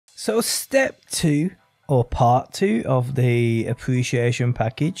So step 2 or part 2 of the appreciation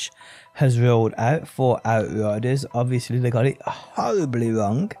package has rolled out for Outriders. Obviously they got it horribly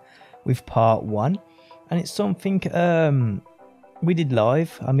wrong with part 1, and it's something we did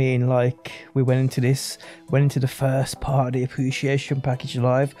live. I mean, like, we went into the first part of the appreciation package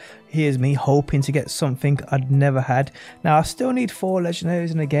live. Here's me hoping to get something I'd never had. Now I still need 4 legendaries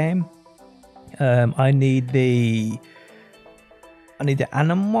in the game. I need the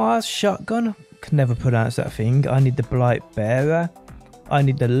Animals shotgun. Can never pronounce that thing. I need the Blight Bearer. I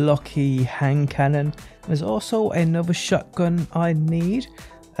need the Lucky Hand Cannon. There's also another shotgun I need.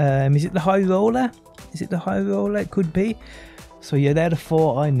 Is it the High Roller? Is it the High Roller? It could be. So yeah, they're the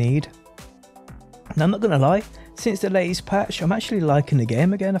 4 I need. Now I'm not gonna lie, since the latest patch, I'm actually liking the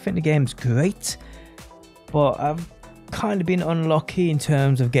game again. I think the game's great, but I've kind of been unlucky in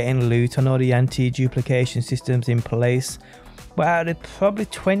terms of getting loot. I know the anti-duplication system's in place, but out of probably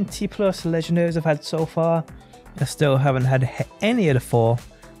 20 plus legendaries I've had so far, I still haven't had any of the 4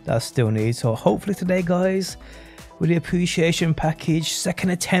 that I still need. So hopefully today, guys, with the appreciation package,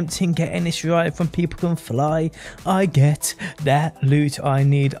 second attempt in getting this right from People Can Fly, I get that loot I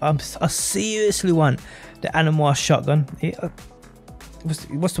need. I seriously want the Animal shotgun.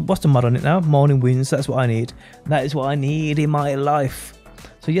 What's the mod on it now? Morning Winds. That's what I need. That is what I need in my life.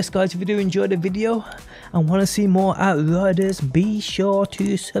 So yes, guys, if you do enjoy the video and want to see more Outriders, be sure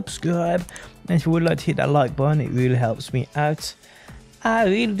to subscribe. And if you would like to hit that like button, it really helps me out. I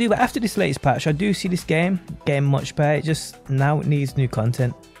really do. But after this latest patch, I do see this game getting much better. It just now it needs new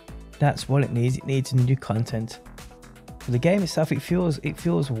content. That's what it needs. It needs new content. For the game itself, it feels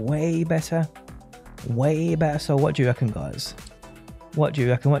way better, way better. So what do you reckon, guys? What do you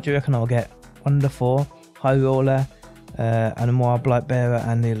reckon? What do you reckon I'll get? 1 of the 4, High Roller, Animal, Blight Bearer,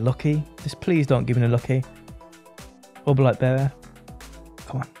 and the Lucky. Just please don't give me the Lucky or Blight Bearer.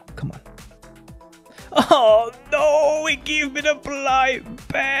 Come on, come on. Oh no! It gives me the Blight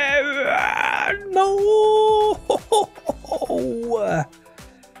Bearer. No,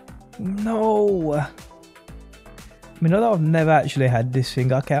 no. I mean, although I've never actually had this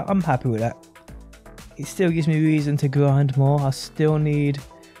thing, okay, I'm happy with that. It still gives me reason to grind more. I need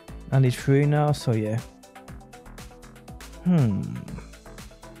 3 now, so yeah.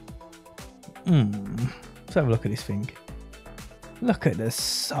 Let's have a look at this thing. Look at the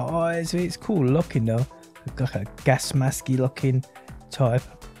size of it. It's cool looking though. Like a gas masky looking type.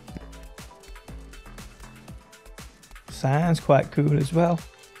 Sounds quite cool as well.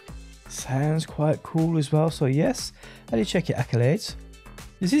 Sounds quite cool as well. So yes, I did check your accolades.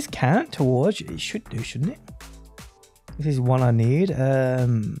 Does this count towards? It should do, shouldn't it? This is one I need.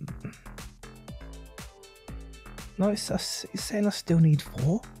 No, it's saying I still need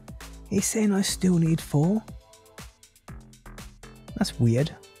 4. It's saying I still need 4. That's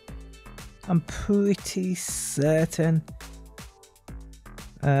weird. I'm pretty certain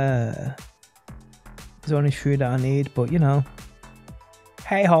there's only 3 that I need, but you know,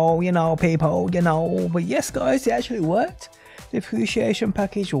 hey ho, you know, people, you know. But yes, guys, it actually worked. The appreciation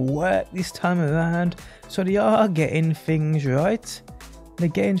package worked this time around, so they are getting things right. They're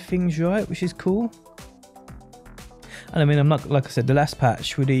getting things right, which is cool. And I mean, I'm not, like I said, the last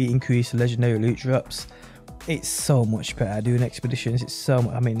patch with the increased legendary loot drops, it's so much better doing expeditions. It's so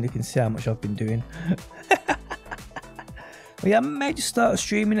much, I mean, you can see how much I've been doing. But yeah, I may just start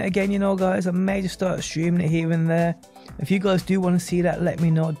streaming it again, you know, guys. I may just start streaming it here and there. If you guys do want to see that, let me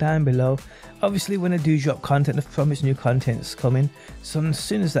know down below. Obviously, when I do drop content, I've promised new content's coming. So as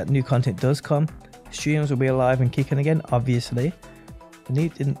soon as that new content does come, streams will be alive and kicking again, obviously. They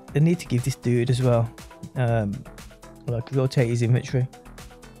need to give this dude as well, like, rotate his inventory.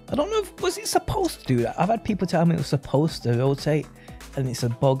 I don't know if, was it supposed to do that? I've had people tell me it was supposed to rotate and it's a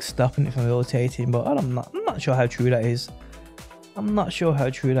bug stopping it from rotating, but I'm not sure how true that is. I'm not sure how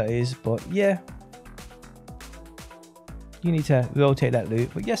true that is, but yeah, you need to rotate that loot.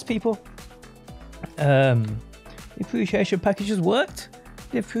 But yes, people, the appreciation package has worked.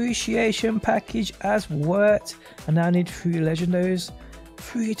 The appreciation package has worked, and now I need 3 legendaries,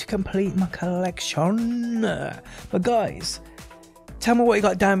 3 to complete my collection. But guys, tell me what you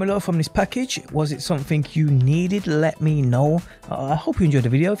got down below from this package. Was it something you needed? Let me know. I hope you enjoyed the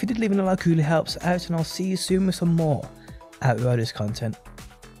video. If you did, leaving a like really helps out, and I'll see you soon with some more Outriders content.